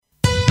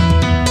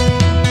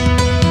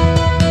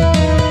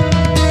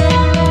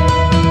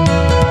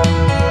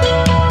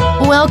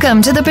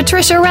Welcome to the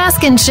Patricia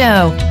Raskin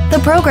Show,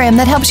 the program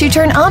that helps you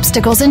turn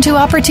obstacles into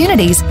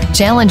opportunities,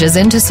 challenges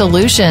into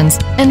solutions,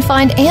 and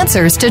find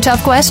answers to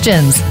tough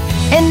questions.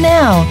 And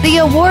now, the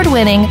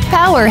award-winning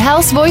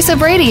powerhouse voice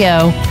of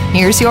radio.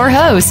 Here's your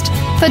host,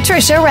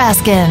 Patricia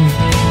Raskin.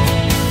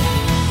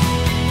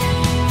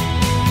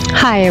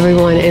 Hi,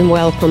 everyone, and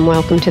welcome.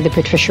 Welcome to the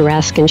Patricia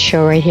Raskin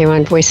Show right here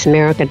on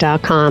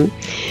VoiceAmerica.com.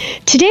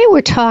 Today,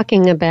 we're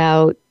talking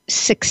about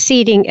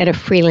succeeding at a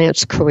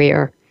freelance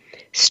career.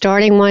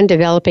 Starting one,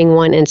 developing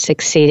one, and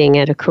succeeding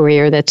at a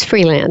career that's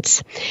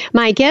freelance.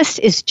 My guest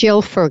is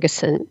Jill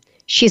Ferguson.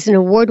 She's an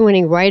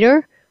award-winning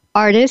writer,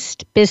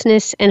 artist,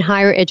 business, and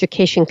higher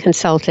education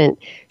consultant.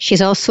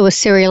 She's also a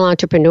serial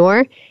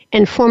entrepreneur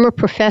and former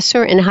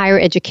professor and higher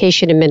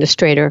education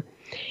administrator.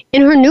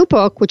 In her new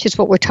book, which is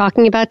what we're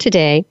talking about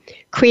today,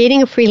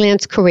 Creating a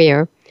Freelance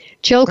Career,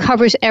 Jill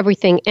covers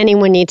everything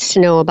anyone needs to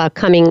know about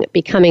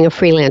becoming a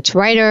freelance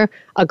writer,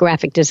 a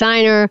graphic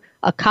designer,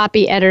 a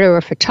copy editor,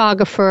 a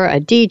photographer, a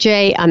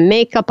DJ, a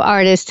makeup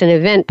artist, an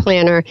event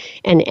planner,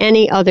 and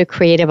any other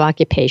creative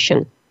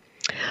occupation.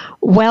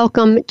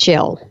 Welcome,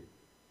 Jill.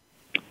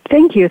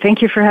 Thank you.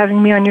 Thank you for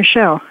having me on your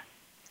show.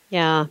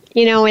 Yeah.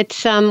 You know,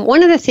 it's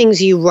one of the things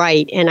you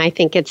write, and I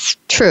think it's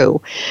true.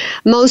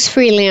 Most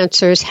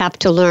freelancers have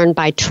to learn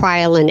by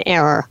trial and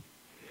error.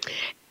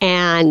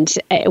 And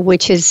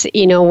which is,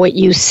 you know, what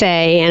you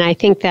say, and I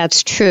think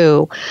that's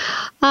true.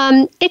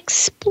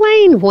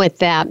 Explain what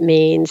that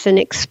means and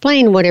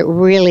explain what it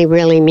really,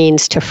 really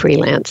means to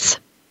freelance.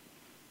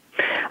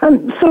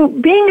 So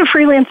being a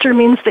freelancer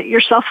means that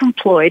you're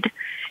self-employed.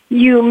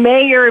 You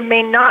may or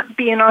may not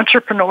be an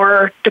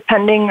entrepreneur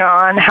depending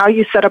on how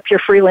you set up your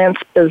freelance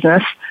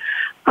business.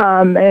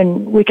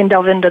 And we can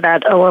delve into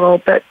that a little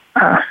bit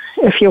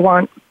if you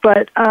want.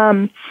 But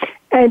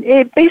and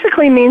it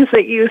basically means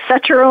that you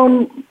set your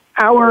own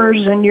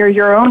hours and you're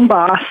your own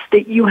boss,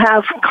 that you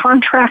have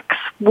contracts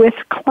with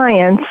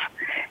clients,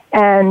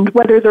 and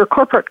whether they're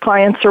corporate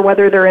clients or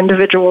whether they're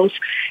individuals,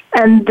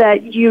 and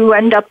that you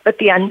end up at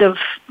the end of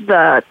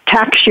the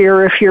tax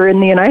year, if you're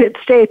in the United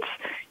States,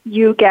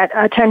 you get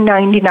a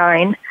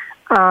 1099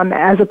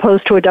 as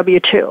opposed to a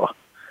W-2.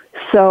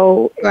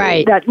 So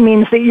right. That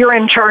means that you're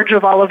in charge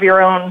of all of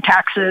your own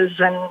taxes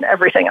and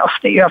everything else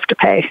that you have to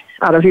pay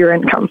out of your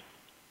income.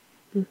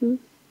 Mm-hmm.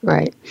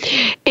 Right.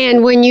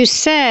 And when you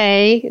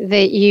say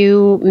that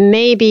you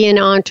may be an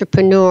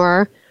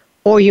entrepreneur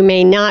or you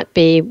may not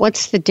be,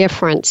 what's the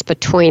difference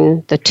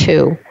between the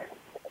two?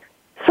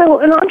 So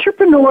an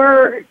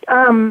entrepreneur,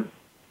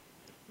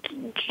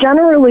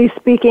 generally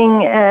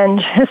speaking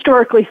and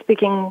historically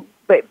speaking,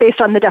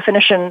 based on the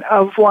definition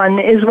of one,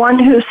 is one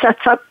who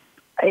sets up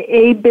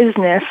a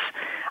business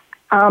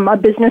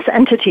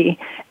entity,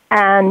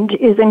 and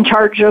is in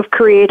charge of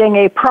creating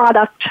a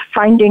product,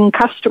 finding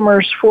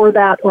customers for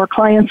that or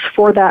clients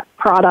for that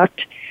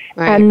product,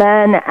 right, and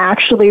then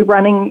actually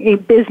running a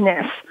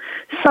business.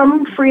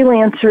 Some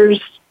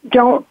freelancers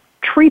don't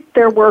treat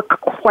their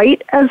work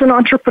quite as an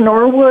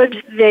entrepreneur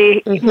would.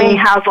 They may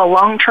have a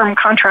long-term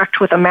contract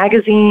with a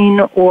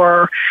magazine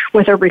or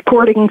with a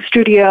recording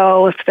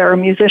studio if they're a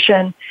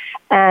musician,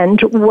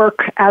 and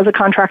work as a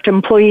contract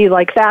employee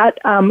like that.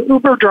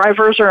 Uber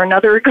drivers are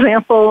another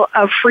example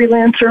of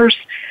freelancers.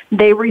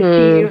 They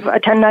receive a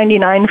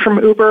 1099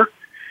 from Uber,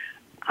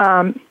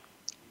 right,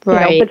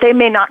 but they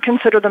may not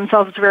consider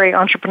themselves very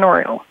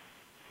entrepreneurial.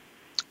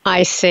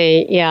 I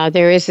see. Yeah,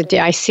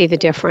 I see the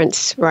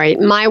difference, right?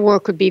 My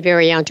work would be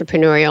very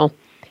entrepreneurial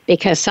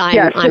because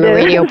I'm a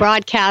radio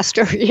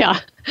broadcaster. Yeah.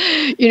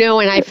 You know,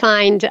 and I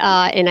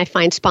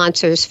find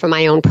sponsors for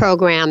my own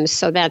programs,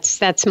 so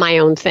that's my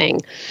own thing.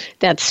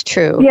 That's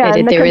true. Yeah,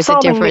 and there is a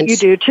difference.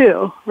 That you do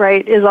too,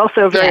 right? Is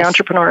also very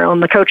entrepreneurial in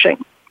the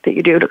coaching that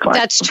you do to clients.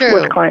 That's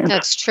true. With clients.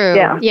 That's true.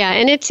 Yeah,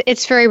 and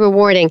it's very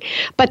rewarding.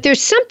 But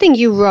there's something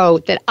you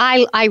wrote that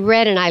I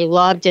read and I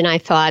loved, and I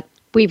thought,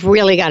 we've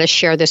really got to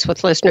share this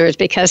with listeners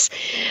because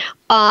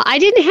I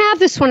didn't have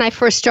this when I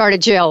first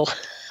started, Jill.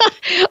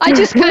 I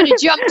just kind of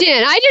jumped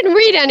in. I didn't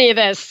read any of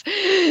this.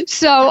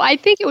 So I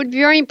think it would be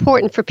very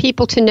important for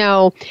people to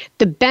know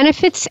the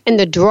benefits and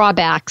the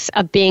drawbacks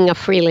of being a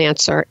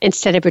freelancer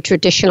instead of a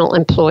traditional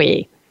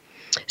employee.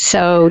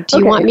 So do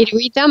you want me to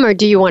read them or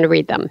do you want to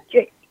read them?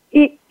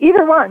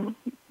 Either one.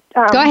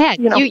 Go ahead.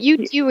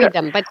 You read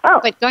them, but go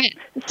ahead.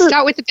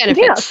 Start with the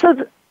benefits. Yeah, so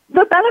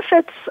the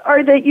benefits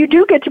are that you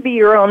do get to be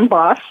your own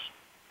boss.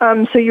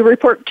 So you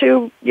report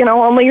to,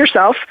 only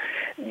yourself,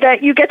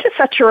 that you get to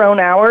set your own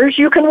hours.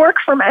 You can work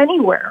from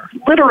anywhere,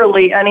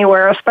 literally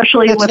anywhere,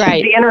 especially with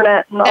the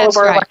internet and all of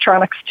our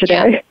electronics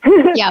today.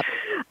 Yeah.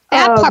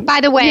 That part, by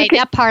the way,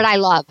 that part I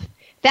love.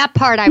 That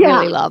part I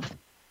really love.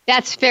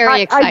 That's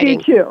very exciting.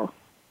 I do too.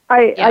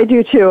 I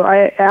do too.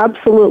 I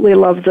absolutely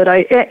love that.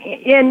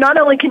 And not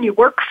only can you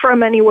work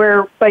from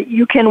anywhere, but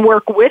you can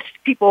work with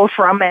people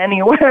from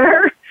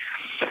anywhere.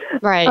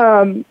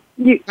 Right.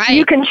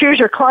 You can choose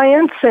your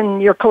clients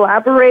and your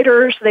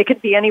collaborators. They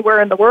could be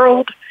anywhere in the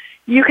world.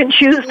 You can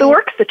choose the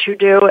work that you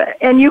do,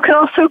 and you can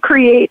also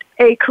create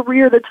a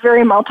career that's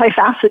very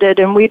multifaceted.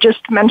 And we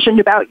just mentioned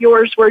about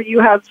yours, where you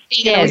have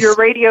your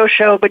radio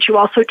show, but you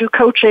also do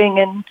coaching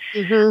and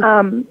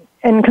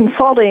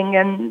consulting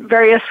and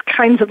various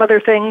kinds of other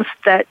things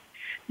that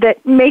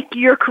make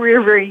your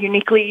career very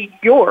uniquely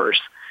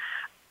yours.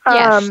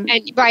 Yes,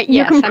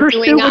 you can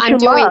pursue what you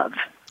love.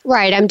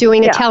 Right, I'm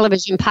doing a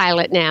television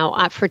pilot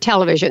now for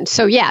television.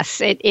 So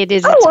yes, it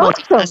is. It's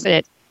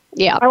multifaceted.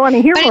 Yeah, I want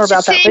to hear more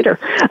about that later.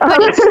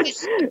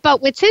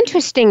 But what's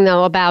interesting,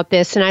 though, about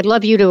this, and I'd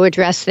love you to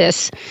address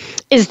this,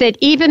 is that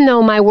even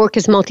though my work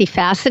is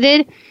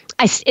multifaceted,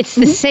 it's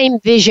the same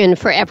vision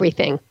for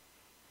everything.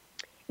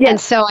 Yes.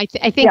 And so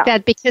I think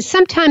that because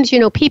sometimes,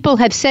 people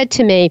have said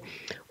to me,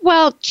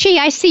 well, gee,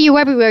 I see you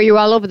everywhere. You're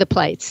all over the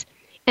place.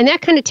 And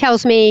that kind of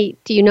tells me,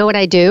 do you know what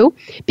I do?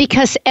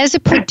 Because as a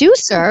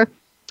producer,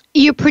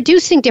 you're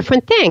producing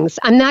different things.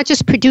 I'm not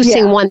just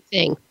producing one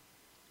thing.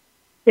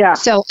 Yeah.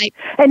 So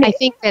I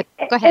think that,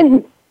 go ahead.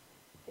 And,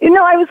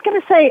 I was going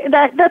to say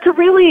that's a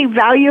really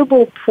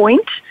valuable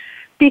point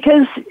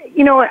because,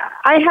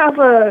 I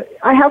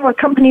have a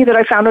company that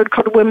I founded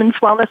called Women's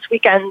Wellness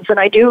Weekends, and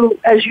I do,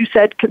 as you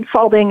said,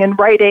 consulting and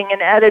writing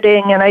and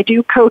editing, and I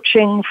do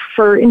coaching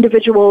for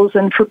individuals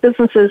and for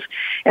businesses,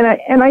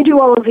 and I do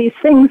all of these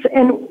things,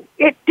 and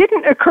it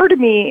didn't occur to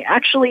me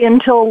actually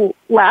until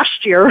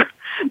last year,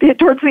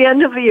 towards the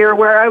end of the year,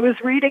 where I was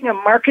reading a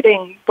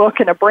marketing book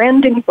and a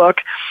branding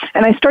book,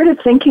 and I started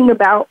thinking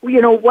about,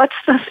 what's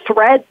the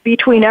thread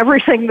between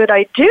everything that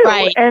I do,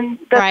 and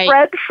the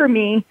thread for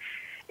me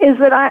is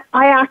that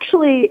I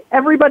actually,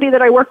 everybody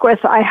that I work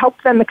with, I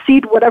help them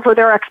exceed whatever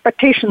their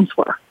expectations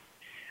were,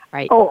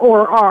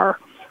 or are.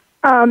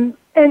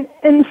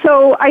 And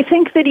so I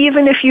think that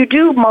even if you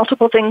do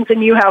multiple things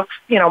and you have,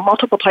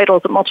 multiple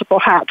titles and multiple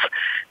hats,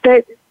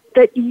 that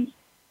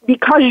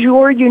because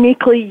you're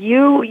uniquely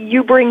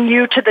you bring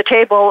you to the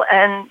table,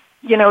 and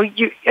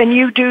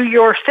you do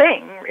your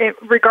thing,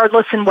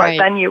 regardless in what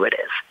venue it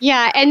is.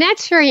 Yeah, and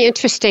that's very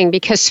interesting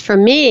because for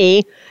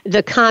me,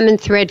 the common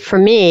thread for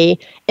me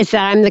is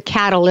that I'm the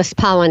catalyst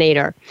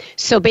pollinator.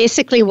 So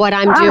basically what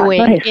I'm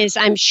doing is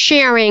I'm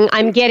sharing,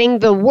 I'm getting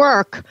the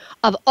work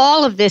of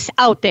all of this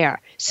out there.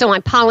 So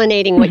I'm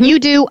pollinating what you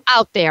do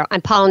out there.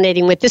 I'm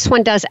pollinating what this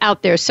one does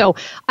out there. So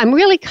I'm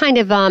really kind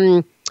of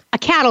a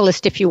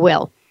catalyst, if you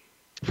will,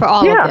 for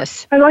all of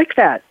this. I like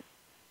that.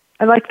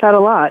 I like that a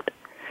lot.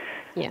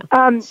 Yeah.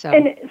 And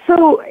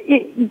so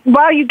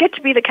while you get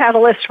to be the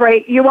catalyst,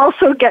 you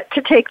also get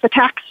to take the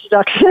tax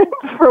deduction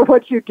for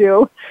what you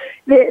do.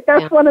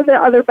 That's one of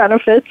the other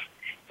benefits.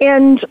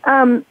 And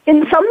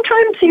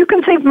sometimes you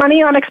can save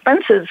money on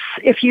expenses.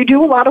 If you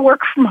do a lot of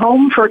work from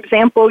home, for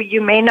example,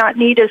 you may not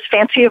need as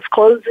fancy of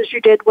clothes as you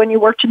did when you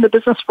worked in the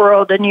business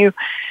world, and you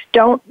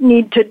don't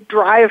need to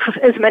drive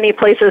as many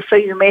places, so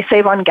you may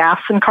save on gas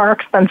and car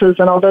expenses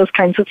and all those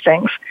kinds of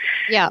things.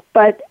 Yeah.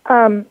 But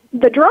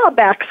the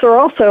drawbacks are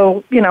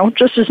also,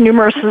 just as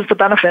numerous as the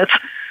benefits.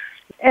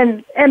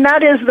 And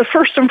that is the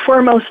first and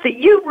foremost that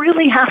you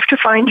really have to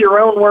find your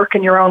own work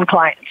and your own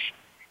clients.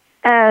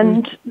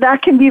 And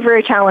that can be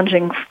very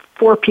challenging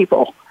for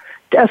people,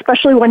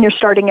 especially when you're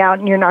starting out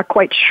and you're not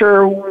quite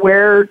sure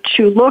where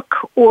to look,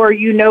 or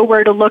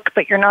where to look,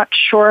 but you're not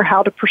sure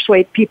how to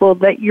persuade people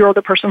that you're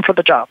the person for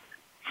the job.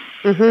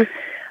 One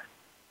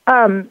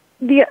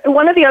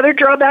of the other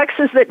drawbacks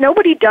is that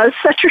nobody does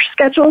set your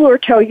schedule or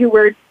tell you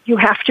where you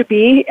have to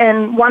be.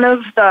 And one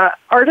of the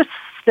artists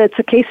that's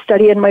a case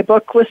study in my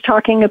book was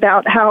talking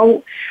about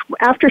how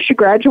after she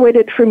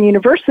graduated from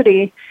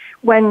university,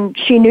 when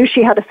she knew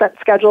she had a set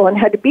schedule and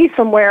had to be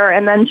somewhere,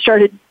 and then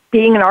started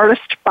being an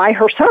artist by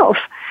herself,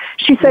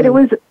 she said it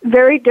was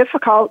very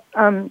difficult.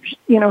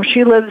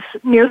 She lives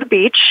near the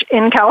beach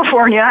in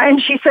California,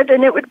 and she said,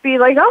 and it would be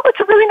like, oh, it's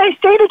a really nice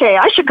day today.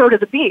 I should go to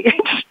the beach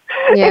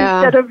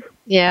instead of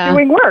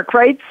doing work,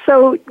 right?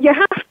 So you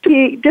have to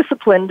be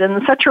disciplined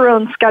and set your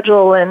own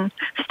schedule and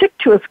stick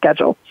to a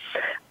schedule.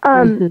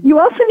 You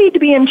also need to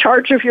be in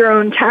charge of your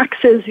own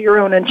taxes, your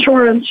own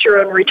insurance, your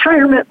own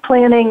retirement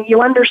planning.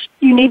 You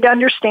need to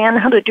understand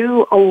how to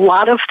do a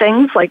lot of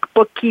things like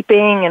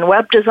bookkeeping and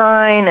web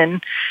design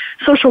and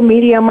social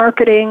media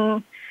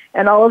marketing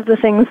and all of the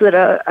things that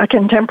a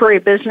contemporary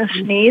business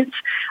needs.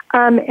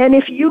 And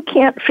if you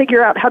can't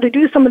figure out how to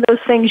do some of those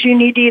things, you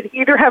need to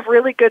either have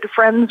really good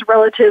friends,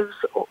 relatives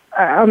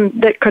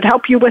that could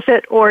help you with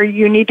it, or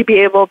you need to be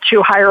able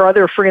to hire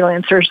other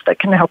freelancers that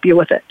can help you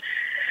with it.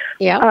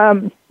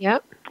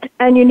 Yep.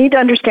 And you need to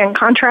understand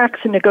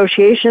contracts and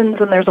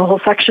negotiations, and there's a whole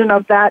section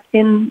of that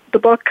in the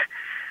book.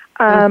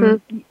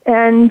 And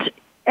one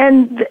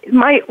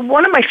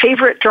of my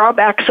favorite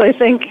drawbacks, I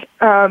think,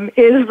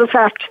 is the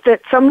fact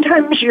that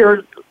sometimes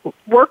your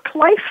work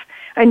life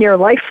and your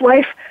life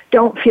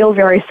don't feel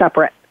very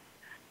separate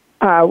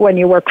when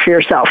you work for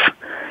yourself.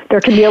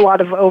 There can be a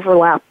lot of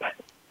overlap.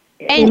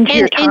 And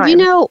Jill,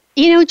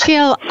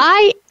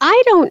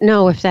 I don't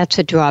know if that's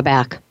a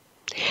drawback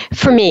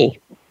for me.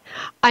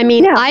 I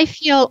mean, I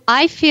feel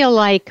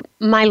like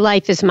my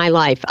life is my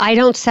life. I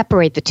don't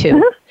separate the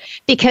two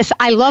because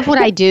I love what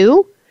I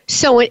do.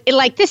 So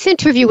like this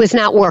interview is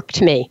not work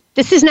to me.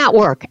 This is not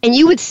work. And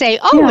you would say,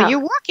 well, you're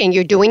working,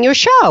 you're doing your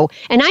show.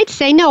 And I'd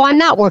say, no, I'm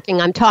not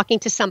working. I'm talking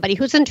to somebody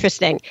who's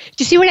interesting. Do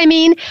you see what I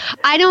mean?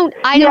 I don't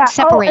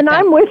separate and them.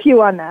 I'm with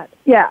you on that.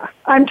 Yeah,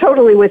 I'm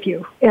totally with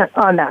you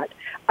on that.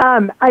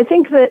 I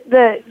think that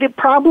the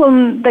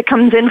problem that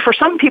comes in for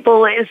some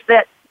people is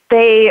that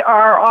they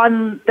are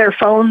on their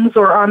phones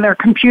or on their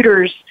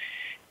computers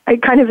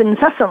kind of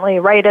incessantly,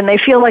 right? And they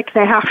feel like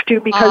they have to,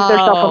 because they're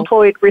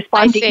self-employed,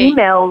 respond to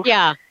emails.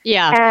 Yeah.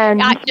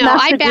 And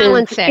I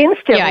balance it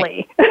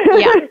instantly.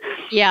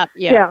 Yeah.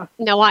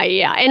 No,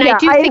 and I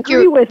do think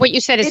what you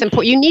said is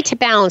important. You need to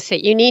balance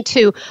it. You need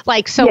to,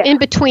 in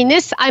between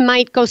this, I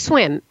might go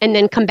swim and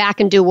then come back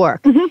and do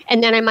work. Mm-hmm.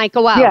 And then I might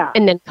go out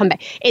and then come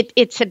back.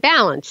 It's a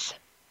balance.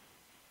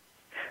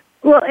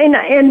 Well,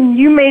 and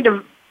you made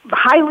a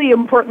highly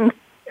important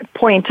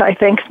point, I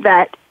think,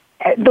 that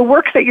the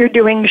work that you're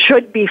doing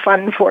should be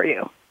fun for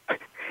you.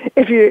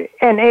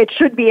 And it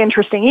should be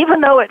interesting,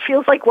 even though it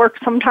feels like work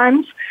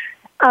sometimes.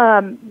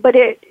 But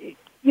it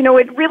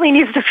really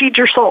needs to feed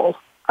your soul.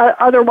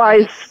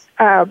 Otherwise,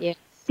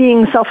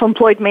 being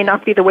self-employed may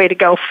not be the way to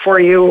go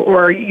for you,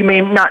 or you may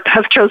not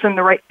have chosen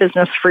the right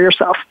business for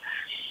yourself.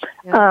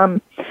 Yeah.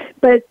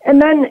 And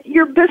then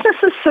your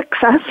business's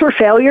success or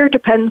failure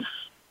depends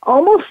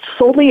almost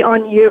solely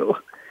on you.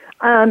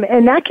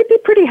 And that can be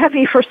pretty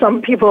heavy for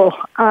some people,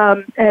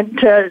 and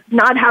to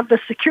not have the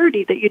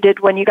security that you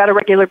did when you got a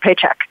regular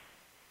paycheck.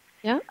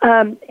 Yeah.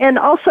 And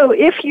also,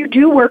 if you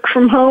do work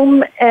from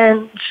home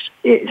and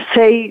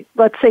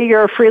let's say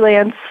you're a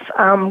freelance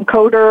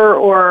coder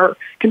or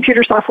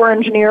computer software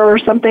engineer or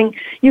something,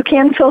 you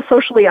can feel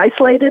socially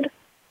isolated.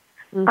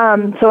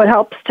 Mm-hmm. So it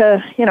helps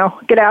to,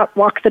 get out,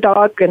 walk the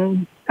dog,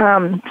 and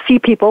see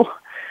people.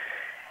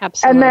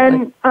 Absolutely.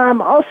 And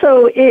then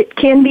also it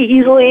can be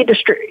easily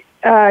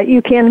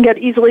you can get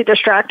easily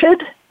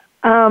distracted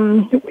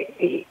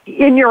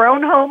in your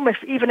own home,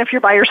 even if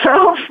you're by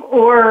yourself,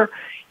 or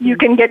you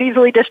can get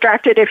easily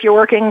distracted if you're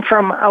working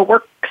from a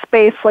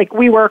workspace like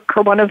WeWork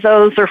or one of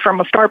those, or from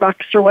a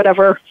Starbucks or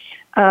whatever.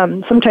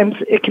 Sometimes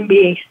it can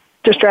be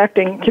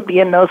distracting to be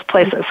in those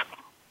places.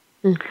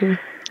 Mm-hmm.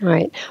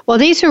 Right. Well,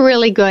 these are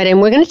really good, and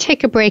we're going to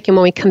take a break, and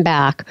when we come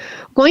back,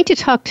 we're going to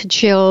talk to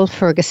Jill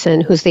Ferguson,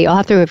 who's the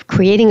author of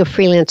Creating a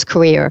Freelance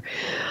Career,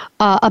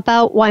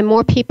 about why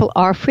more people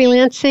are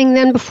freelancing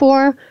than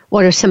before,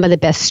 what are some of the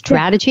best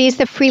strategies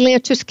that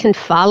freelancers can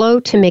follow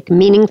to make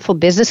meaningful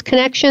business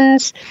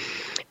connections,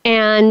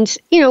 and,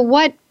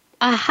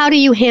 how do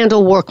you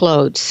handle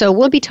workloads? So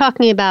we'll be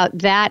talking about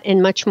that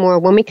and much more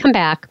when we come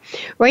back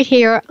right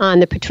here on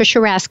the Patricia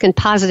Raskin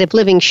Positive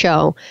Living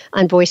Show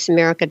on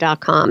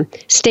VoiceAmerica.com.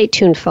 Stay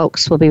tuned,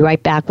 folks. We'll be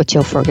right back with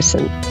Jill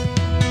Ferguson.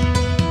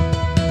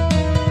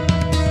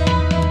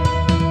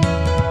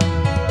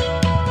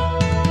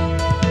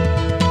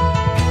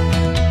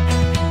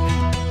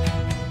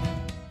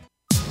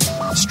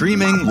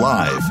 Streaming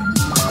live,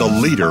 the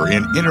leader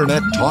in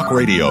Internet talk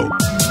radio,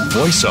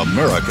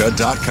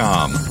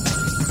 VoiceAmerica.com.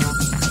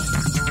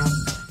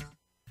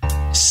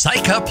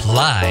 Psych Up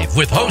Live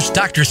with host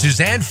Dr.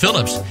 Suzanne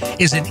Phillips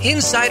is an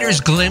insider's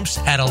glimpse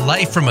at a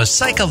life from a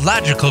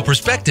psychological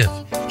perspective.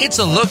 It's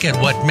a look at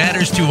what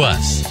matters to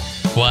us.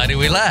 Why do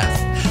we laugh?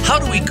 How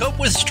do we cope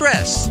with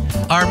stress?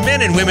 Are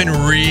men and women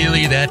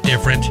really that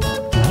different?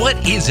 What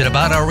is it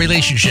about our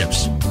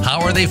relationships? How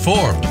are they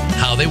formed?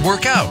 How they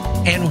work out?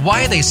 And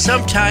why they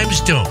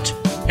sometimes don't?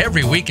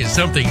 Every week is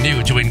something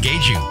new to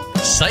engage you.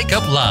 Psych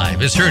Up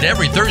Live is heard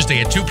every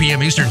Thursday at 2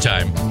 p.m. Eastern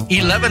Time,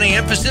 11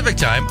 a.m. Pacific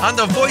Time on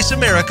the Voice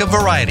America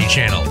Variety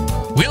Channel.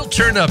 We'll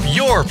turn up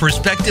your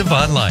perspective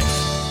on life.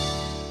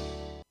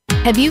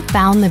 Have you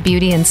found the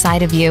beauty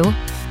inside of you?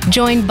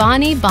 Join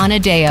Bonnie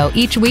Bonadeo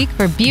each week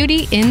for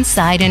Beauty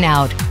Inside and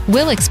Out.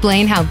 We'll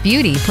explain how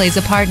beauty plays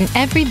a part in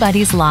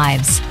everybody's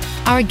lives.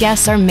 Our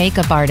guests are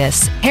makeup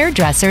artists,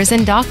 hairdressers,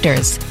 and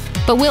doctors.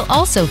 But we'll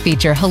also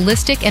feature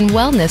holistic and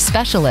wellness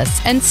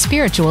specialists and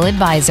spiritual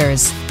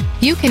advisors.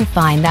 You can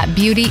find that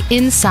beauty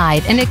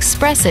inside and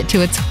express it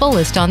to its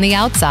fullest on the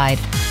outside.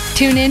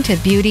 Tune in to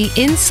Beauty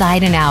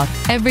Inside and Out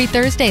every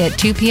Thursday at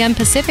 2 p.m.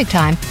 Pacific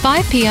Time,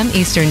 5 p.m.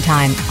 Eastern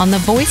Time on the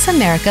Voice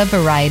America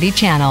Variety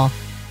Channel.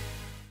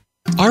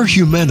 Our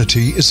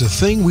humanity is a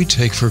thing we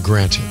take for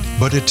granted,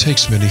 but it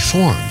takes many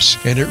forms,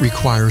 and it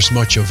requires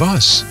much of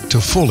us to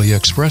fully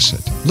express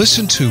it.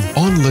 Listen to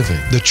On Living,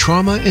 the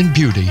Trauma and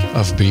Beauty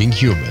of Being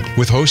Human,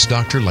 with host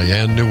Dr.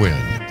 Leanne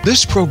Nguyen.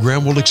 This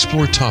program will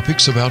explore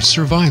topics about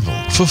survival,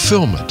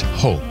 fulfillment,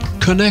 hope,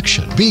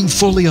 connection, being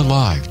fully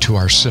alive to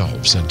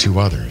ourselves and to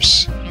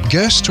others.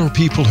 Guests or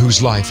people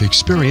whose life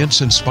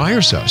experience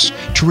inspires us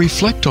to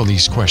reflect on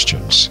these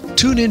questions.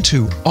 Tune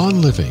into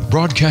On Living,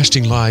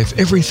 broadcasting live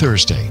every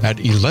Thursday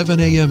at 11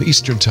 a.m.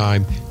 Eastern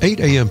Time,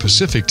 8 a.m.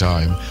 Pacific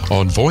Time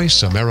on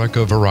Voice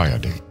America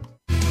Variety.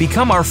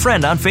 Become our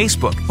friend on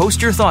Facebook.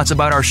 Post your thoughts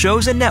about our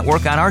shows and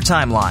network on our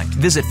timeline.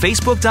 Visit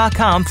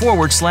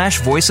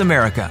Facebook.com/Voice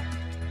America.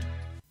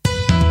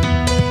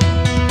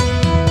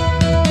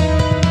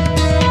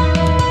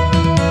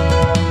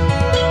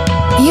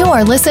 You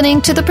are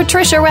listening to The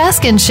Patricia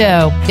Raskin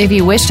Show. If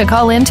you wish to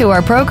call into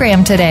our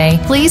program today,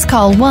 please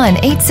call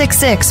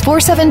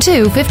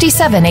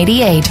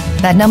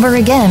 1-866-472-5788. That number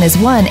again is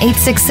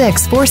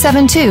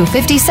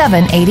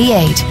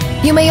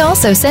 1-866-472-5788. You may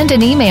also send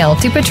an email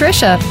to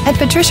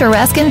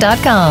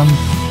patricia@patriciaraskin.com.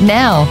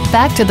 Now,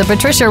 back to The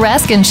Patricia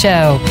Raskin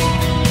Show.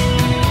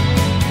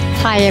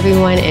 Hi,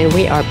 everyone, and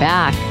we are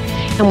back.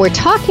 And we're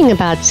talking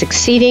about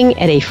succeeding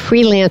at a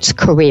freelance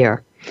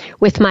career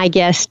with my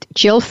guest,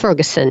 Jill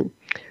Ferguson.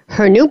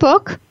 Her new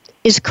book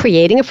is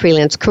Creating a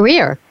Freelance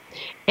Career.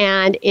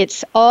 And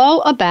it's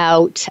all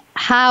about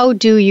how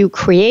do you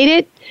create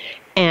it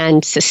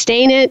and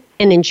sustain it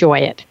and enjoy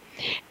it.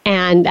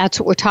 And that's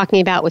what we're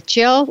talking about with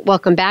Jill.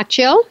 Welcome back,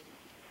 Jill.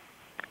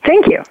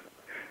 Thank you.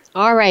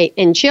 All right.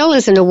 And Jill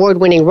is an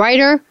award-winning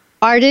writer,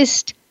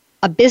 artist,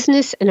 a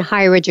business and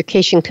higher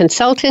education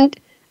consultant,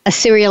 a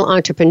serial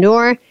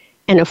entrepreneur,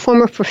 and a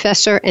former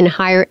professor and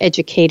higher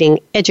education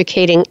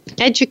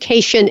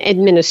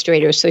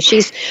administrator. So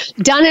she's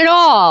done it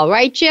all,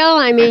 right, Jill?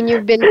 I mean,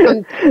 you've been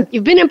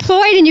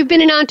employed and you've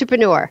been an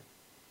entrepreneur.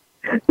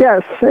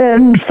 Yes,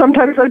 and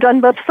sometimes I've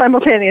done both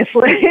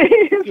simultaneously.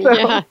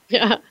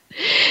 Yeah.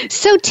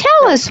 So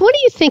tell us, what do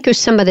you think are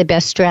some of the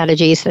best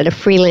strategies that a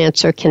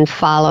freelancer can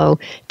follow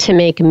to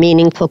make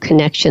meaningful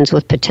connections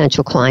with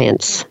potential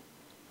clients?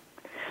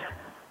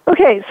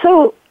 Okay,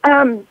 so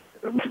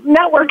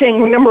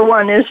networking, number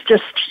one, is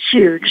just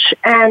huge.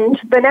 And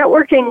the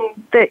networking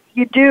that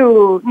you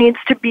do needs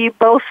to be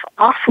both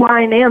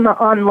offline and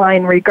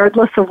online,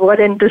 regardless of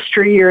what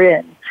industry you're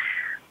in.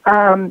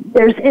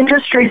 There's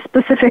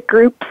industry-specific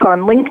groups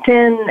on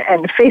LinkedIn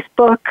and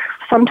Facebook.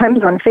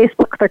 Sometimes on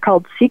Facebook they're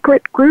called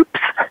secret groups,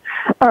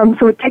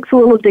 so it takes a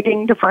little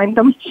digging to find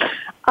them.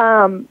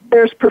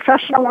 There's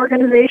professional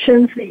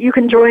organizations that you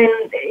can join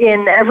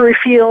in every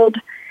field.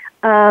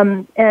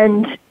 And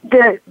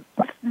the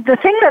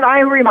thing that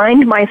I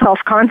remind myself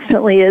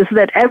constantly is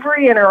that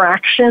every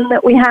interaction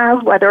that we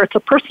have, whether it's a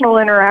personal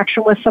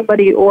interaction with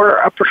somebody or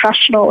a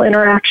professional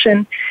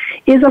interaction,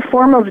 is a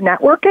form of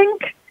networking.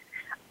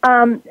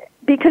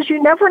 Because you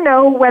never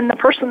know when the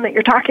person that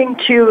you're talking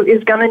to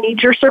is going to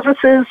need your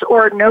services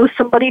or knows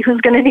somebody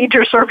who's going to need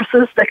your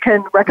services that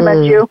can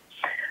recommend you.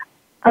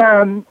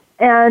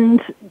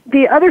 And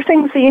the other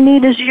things that you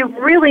need is you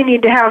really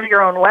need to have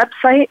your own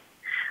website,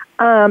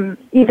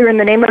 either in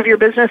the name of your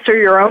business or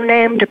your own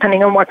name,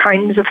 depending on what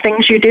kinds of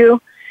things you do.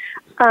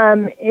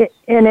 And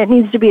it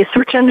needs to be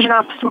search engine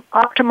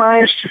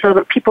optimized so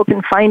that people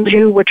can find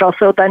you, which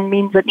also then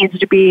means it needs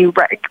to be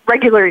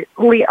regularly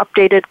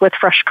updated with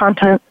fresh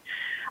content.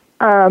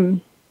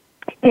 And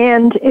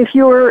if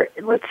you're,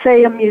 let's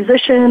say, a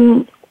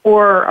musician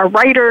or a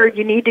writer,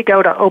 you need to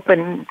go to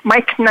open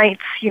mic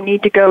nights. You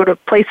need to go to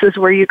places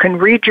where you can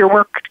read your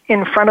work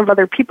in front of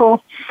other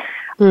people.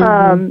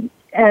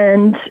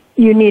 And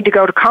you need to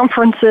go to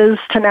conferences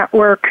to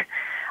network.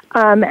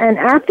 And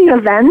at the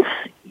events,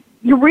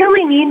 you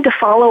really need to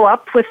follow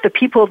up with the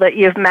people that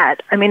you've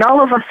met. I mean,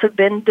 all of us have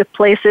been to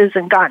places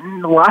and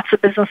gotten lots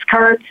of business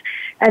cards,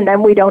 and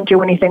then we don't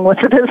do anything with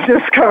the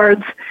business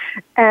cards.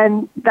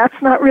 And that's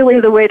not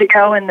really the way to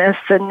go in this.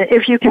 And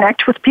if you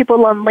connect with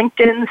people on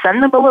LinkedIn,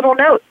 send them a little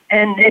note.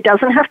 And it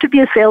doesn't have to be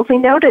a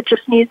salesy note. It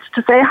just needs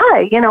to say,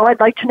 hi,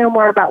 I'd like to know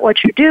more about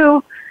what you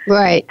do.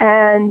 Right.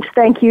 And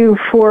thank you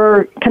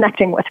for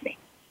connecting with me.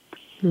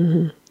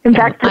 Mm-hmm. In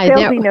fact, the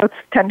salesy notes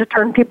tend to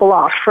turn people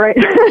off, right?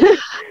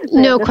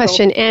 No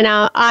question. And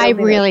I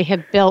really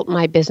have built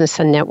my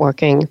business on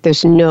networking.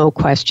 There's no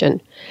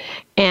question.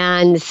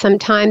 And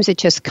sometimes it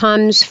just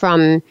comes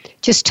from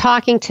just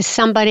talking to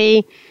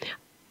somebody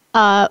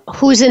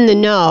who's in the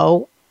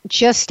know,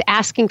 just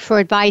asking for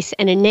advice,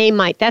 and a name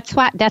might. That's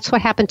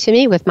what happened to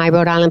me with my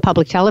Rhode Island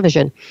Public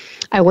Television.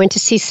 I went to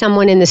see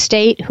someone in the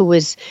state who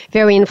was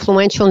very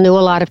influential, knew a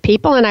lot of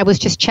people, and I was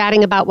just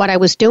chatting about what I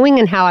was doing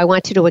and how I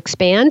wanted to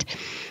expand.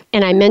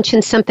 And I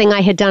mentioned something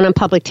I had done on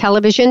public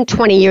television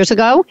 20 years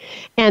ago,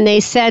 and they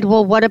said,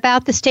 well, what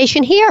about the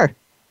station here?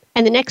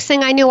 And the next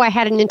thing I knew, I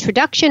had an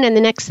introduction, and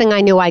the next thing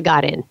I knew, I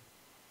got in.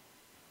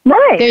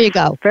 Right. There you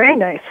go. Very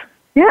nice.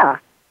 Yeah.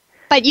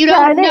 But you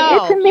don't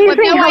know. It's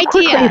amazing how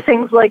quickly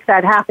things like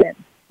that happen.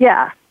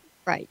 Yeah.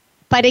 Right.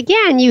 But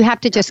again, you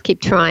have to just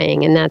keep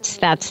trying, and that's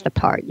the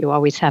part. You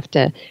always have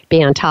to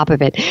be on top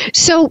of it.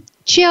 So,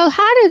 Jill,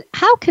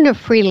 how can a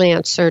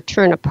freelancer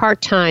turn a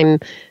part-time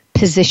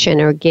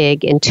position or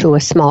gig into a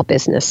small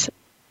business?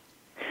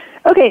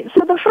 Okay,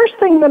 so the first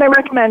thing that I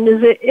recommend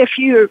is that if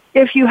you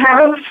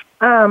have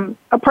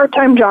a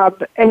part-time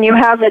job and you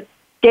have a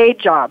day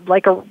job,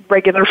 like a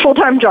regular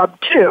full-time job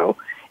too,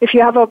 if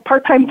you have a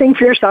part-time thing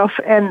for yourself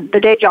and the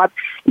day job,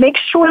 make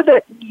sure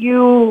that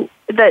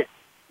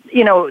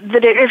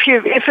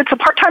if it's a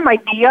part-time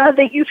idea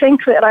that you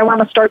think that I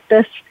want to start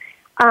this,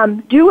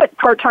 do it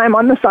part-time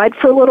on the side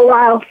for a little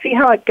while, see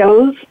how it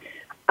goes,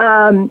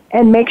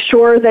 and make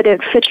sure that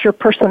it fits your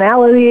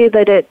personality,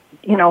 that it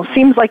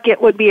seems like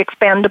it would be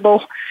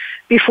expandable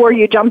before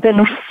you jump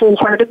in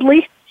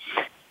full-heartedly.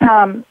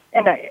 And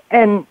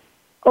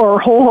or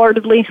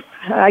wholeheartedly.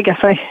 I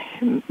guess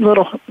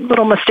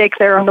little mistake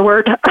there on the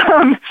word.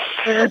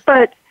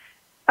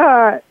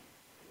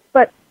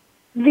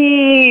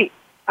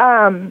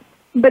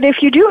 But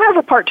if you do have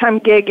a part-time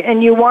gig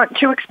and you want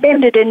to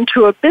expand it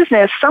into a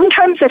business,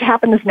 sometimes it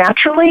happens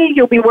naturally.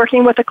 You'll be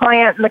working with a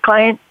client, and the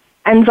client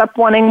ends up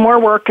wanting more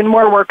work and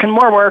more work and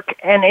more work,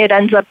 and it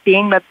ends up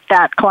being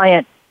that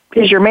client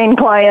is your main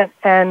client,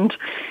 and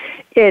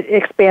it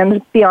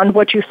expands beyond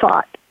what you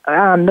thought,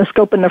 the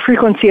scope and the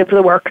frequency of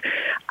the work.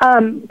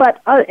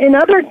 But in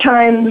other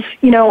times,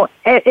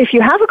 if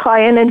you have a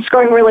client and it's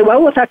going really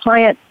well with that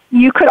client,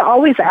 you could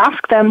always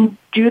ask them,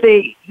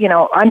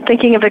 I'm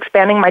thinking of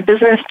expanding my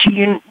business. Do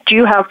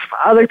you have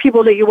other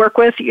people that you work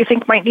with that you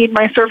think might need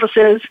my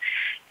services?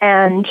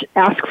 And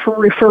ask for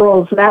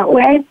referrals that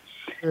way.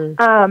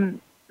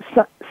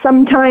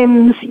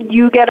 Sometimes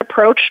you get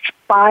approached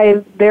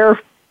by their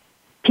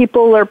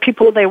people or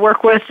people they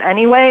work with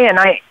anyway, and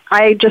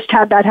I just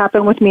had that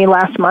happen with me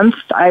last month.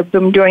 I've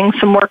been doing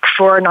some work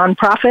for a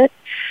nonprofit,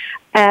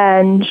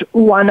 and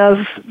one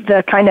of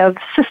the kind of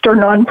sister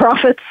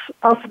nonprofits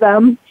of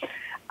them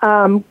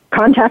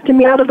contacted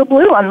me out of the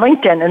blue on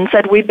LinkedIn and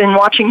said, we've been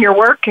watching your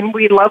work and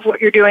we love what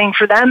you're doing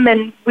for them,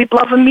 and we'd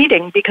love a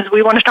meeting because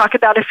we want to talk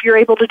about if you're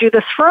able to do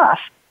this for us.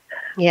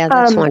 Yeah,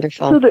 that's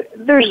wonderful. So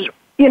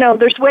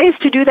there's ways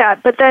to do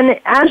that, but then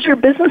as your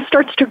business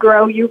starts to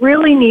grow, you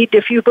really need,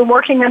 if you've been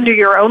working under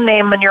your own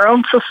name and your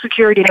own Social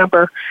Security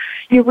number,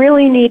 you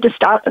really need to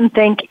stop and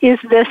think, is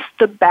this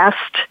the best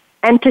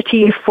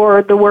entity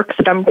for the work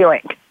that I'm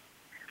doing?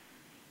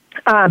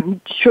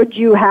 Should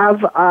you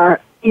have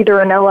either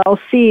an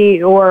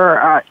LLC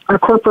or a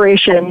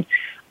corporation,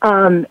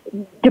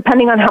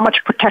 depending on how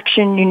much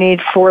protection you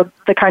need for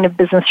the kind of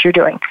business you're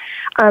doing?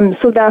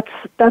 So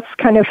that's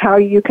kind of how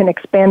you can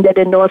expand it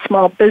into a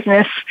small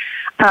business,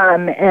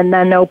 and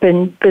then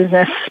open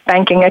business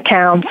banking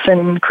accounts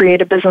and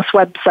create a business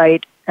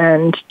website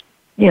and,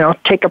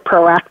 take a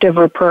proactive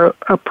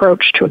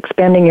approach to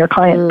expanding your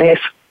client base.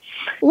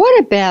 What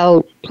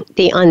about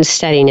the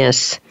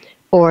unsteadiness,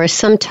 or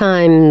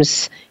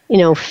sometimes,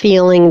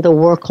 feeling the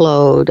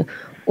workload,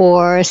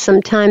 or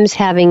sometimes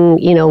having,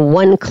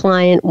 one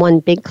client, one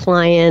big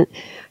client,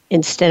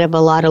 instead of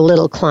a lot of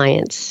little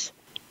clients?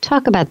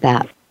 Talk about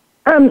that.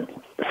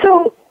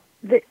 So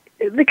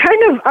the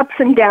kind of ups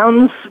and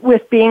downs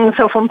with being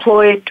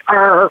self-employed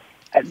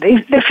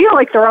they feel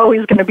like they're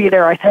always going to be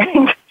there, I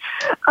think.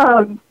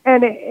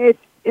 And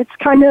it's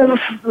kind of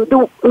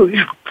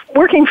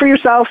working for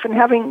yourself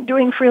and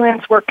doing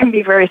freelance work can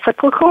be very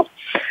cyclical.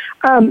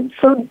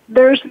 So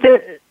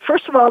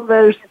first of all,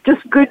 there's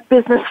just good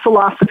business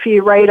philosophy,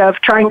 right, of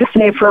trying to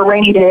save for a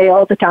rainy day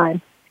all the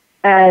time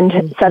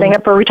and setting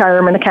up a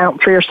retirement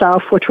account for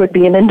yourself, which would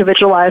be an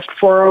individualized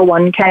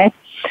 401k,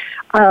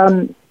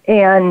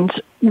 and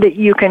that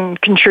you can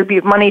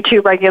contribute money to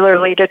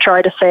regularly to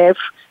try to save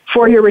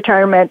for your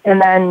retirement,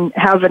 and then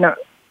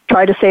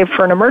try to save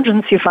for an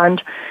emergency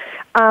fund.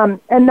 And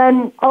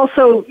then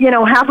also,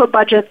 have a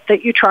budget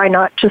that you try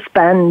not to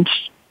spend.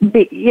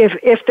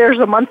 If there's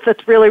a month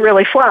that's really,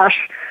 really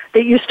flush,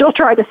 that you still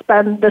try to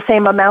spend the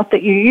same amount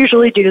that you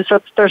usually do,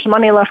 so there's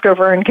money left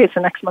over in case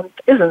the next month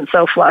isn't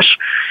so flush.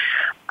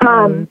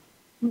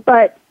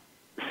 But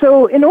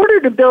so in order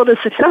to build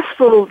a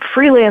successful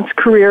freelance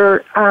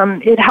career,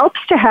 it helps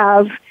to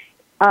have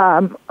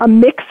a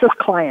mix of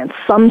clients,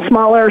 some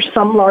smaller,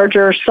 some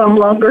larger, some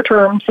longer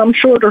term, some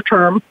shorter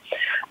term,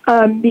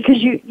 because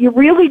you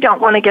really don't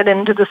want to get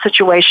into the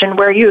situation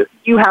where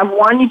you have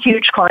one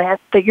huge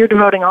client that you're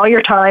devoting all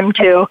your time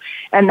to,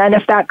 and then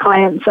if that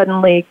client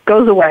suddenly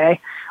goes away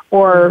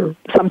or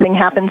something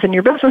happens in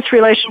your business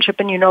relationship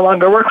and you no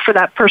longer work for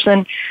that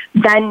person,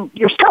 then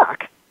you're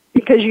stuck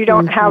because you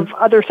don't have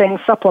other things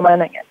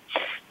supplementing it.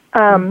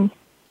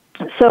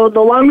 So the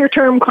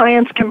longer-term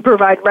clients can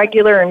provide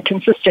regular and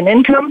consistent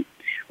income,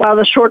 while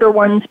the shorter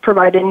ones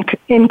provide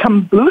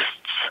income boosts.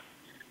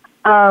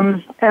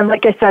 And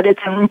like I said,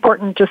 it's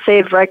important to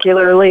save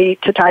regularly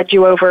to tide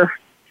you over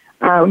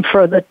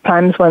for the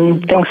times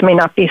when things may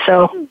not be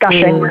so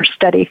gushing or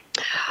steady.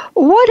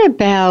 What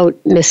about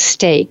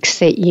mistakes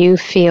that you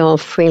feel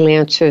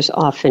freelancers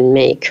often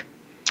make?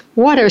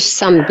 What are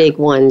some big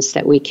ones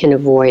that we can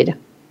avoid?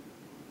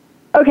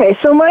 Okay,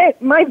 so my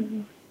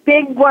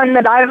big one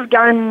that I've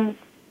done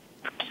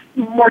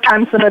more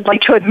times than I'd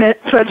like to admit,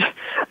 but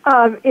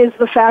is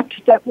the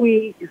fact that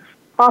we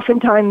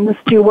oftentimes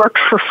do work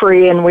for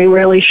free and we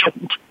really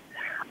shouldn't,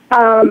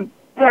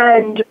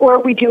 or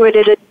we do it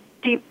at a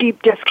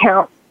deep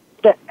discount,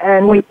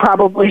 and we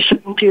probably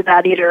shouldn't do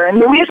that either.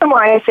 And the reason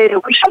why I say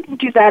that we shouldn't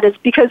do that is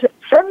because it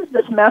sends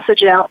this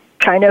message out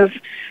kind of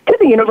to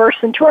the universe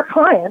and to our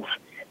clients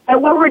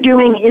that what we're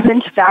doing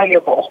isn't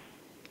valuable.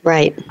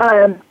 Right.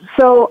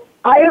 So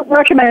I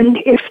recommend,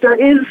 if there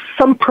is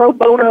some pro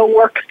bono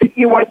work that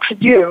you want to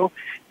do,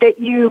 that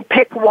you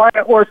pick one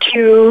or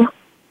two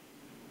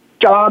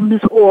jobs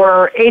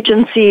or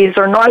agencies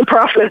or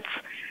nonprofits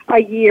a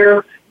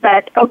year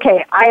that,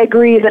 okay, I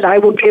agree that I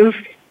will give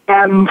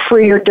them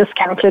free or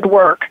discounted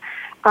work,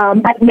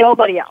 but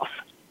nobody else.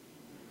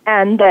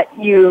 And that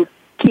you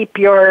keep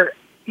your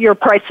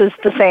prices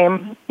the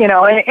same,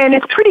 and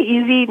it's pretty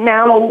easy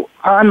now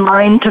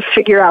online to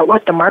figure out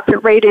what the market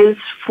rate is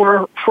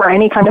for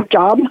any kind of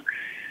job,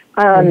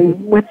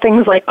 with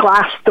things like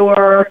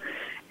Glassdoor,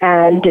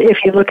 and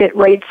if you look at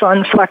rates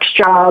on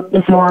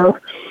FlexJobs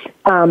or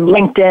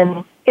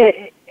LinkedIn,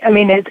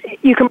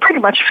 you can pretty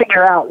much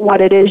figure out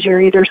what it is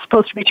you're either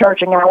supposed to be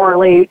charging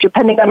hourly,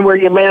 depending on where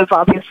you live,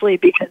 obviously,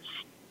 because,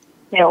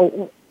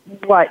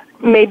 what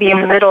maybe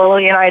in the middle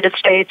United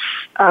States,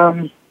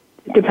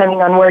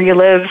 depending on where you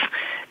live,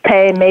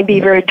 pay may be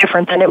very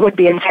different than it would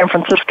be in San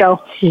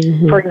Francisco,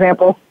 for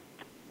example,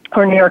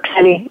 or New York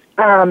City.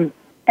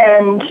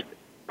 And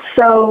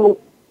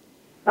so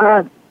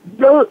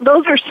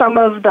those are some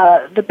of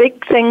the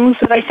big things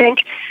that I think.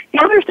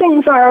 The other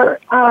things are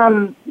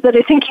that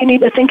I think you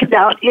need to think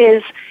about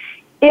is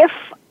if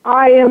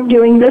I am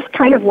doing this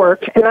kind of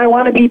work and I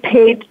want to be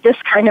paid this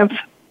kind of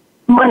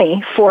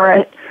money for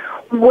it,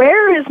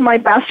 where is my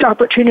best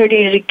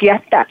opportunity to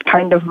get that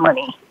kind of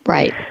money?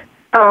 Right.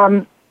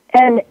 And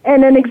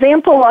an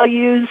example I'll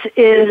use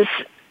is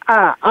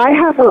I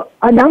have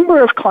a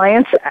number of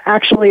clients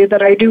actually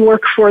that I do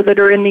work for that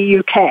are in the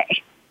UK.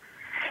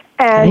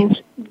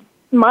 And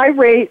my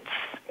rates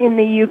in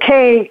the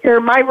UK,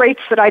 or my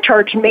rates that I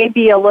charge may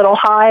be a little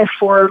high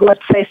for,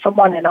 let's say,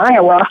 someone in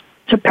Iowa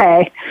to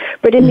pay.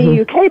 But in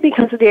the UK,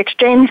 because of the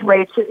exchange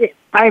rates,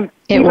 even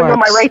though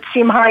my rates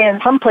seem high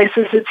in some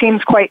places, it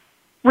seems quite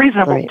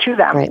reasonable to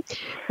them.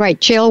 Right.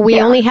 Jill,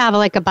 we only have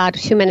like about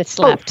 2 minutes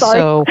left.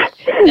 So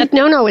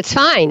no, it's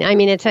fine. I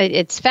mean,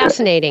 it's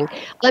fascinating.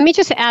 Let me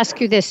just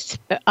ask you this.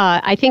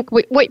 I think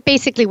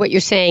basically what you're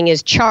saying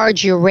is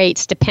charge your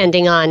rates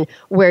depending on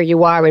where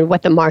you are and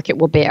what the market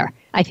will bear.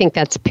 I think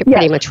that's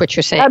pretty much what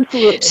you're saying.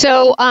 Absolutely.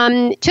 So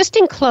just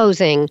in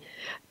closing,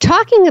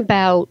 talking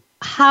about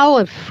how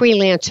a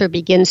freelancer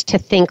begins to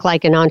think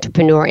like an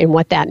entrepreneur and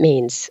what that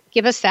means.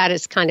 Give us that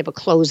as kind of a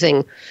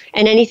closing,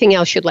 and anything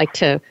else you'd like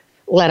to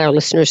let our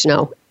listeners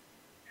know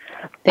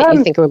that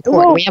you think are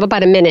important. Well, we have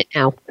about a minute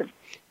now.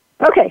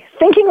 Okay.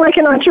 Thinking like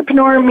an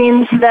entrepreneur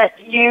means that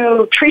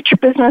you treat your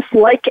business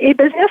like a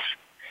business,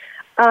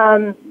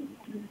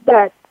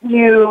 that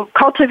you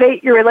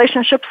cultivate your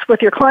relationships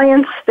with your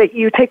clients, that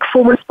you take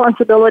full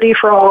responsibility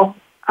for all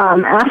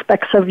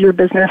aspects of your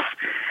business,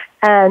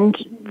 and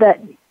that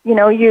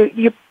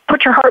you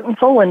put your heart and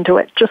soul into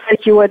it, just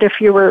like you would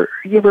if you were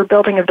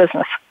building a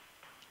business.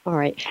 All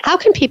right. How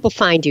can people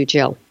find you,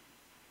 Jill?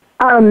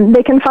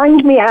 They can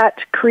find me at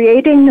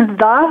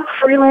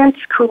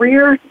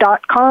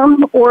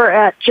creatingthefreelancecareer.com or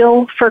at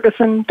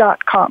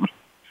jillferguson.com.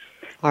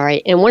 All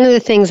right. And one of the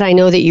things I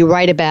know that you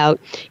write about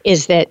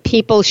is that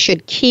people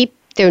should keep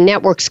their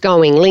networks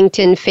going,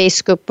 LinkedIn,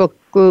 Facebook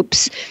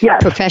groups,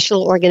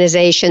 professional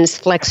organizations,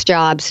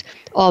 FlexJobs,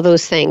 all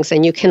those things.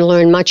 And you can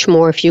learn much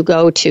more if you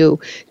go to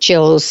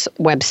Jill's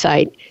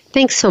website.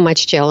 Thanks so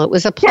much, Jill. It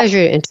was a pleasure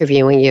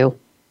interviewing you.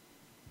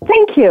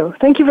 Thank you.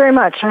 Thank you very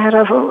much. I had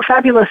a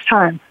fabulous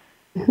time.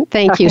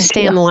 Thank you.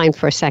 Stay on the line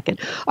for a second.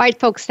 All right,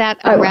 folks, that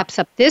wraps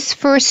up this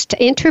first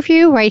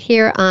interview right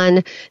here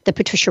on the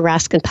Patricia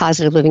Raskin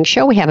Positive Living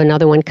Show. We have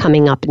another one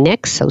coming up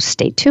next, so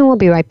stay tuned. We'll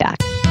be right back.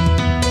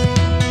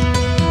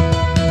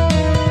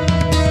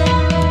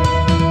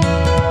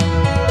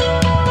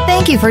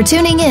 Thank you for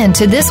tuning in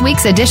to this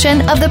week's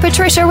edition of The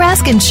Patricia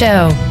Raskin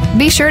Show.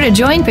 Be sure to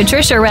join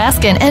Patricia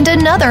Raskin and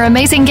another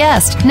amazing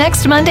guest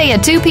next Monday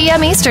at 2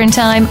 p.m. Eastern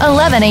Time,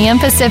 11 a.m.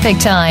 Pacific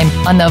Time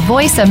on the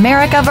Voice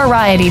America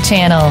Variety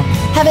Channel.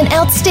 Have an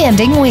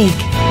outstanding week.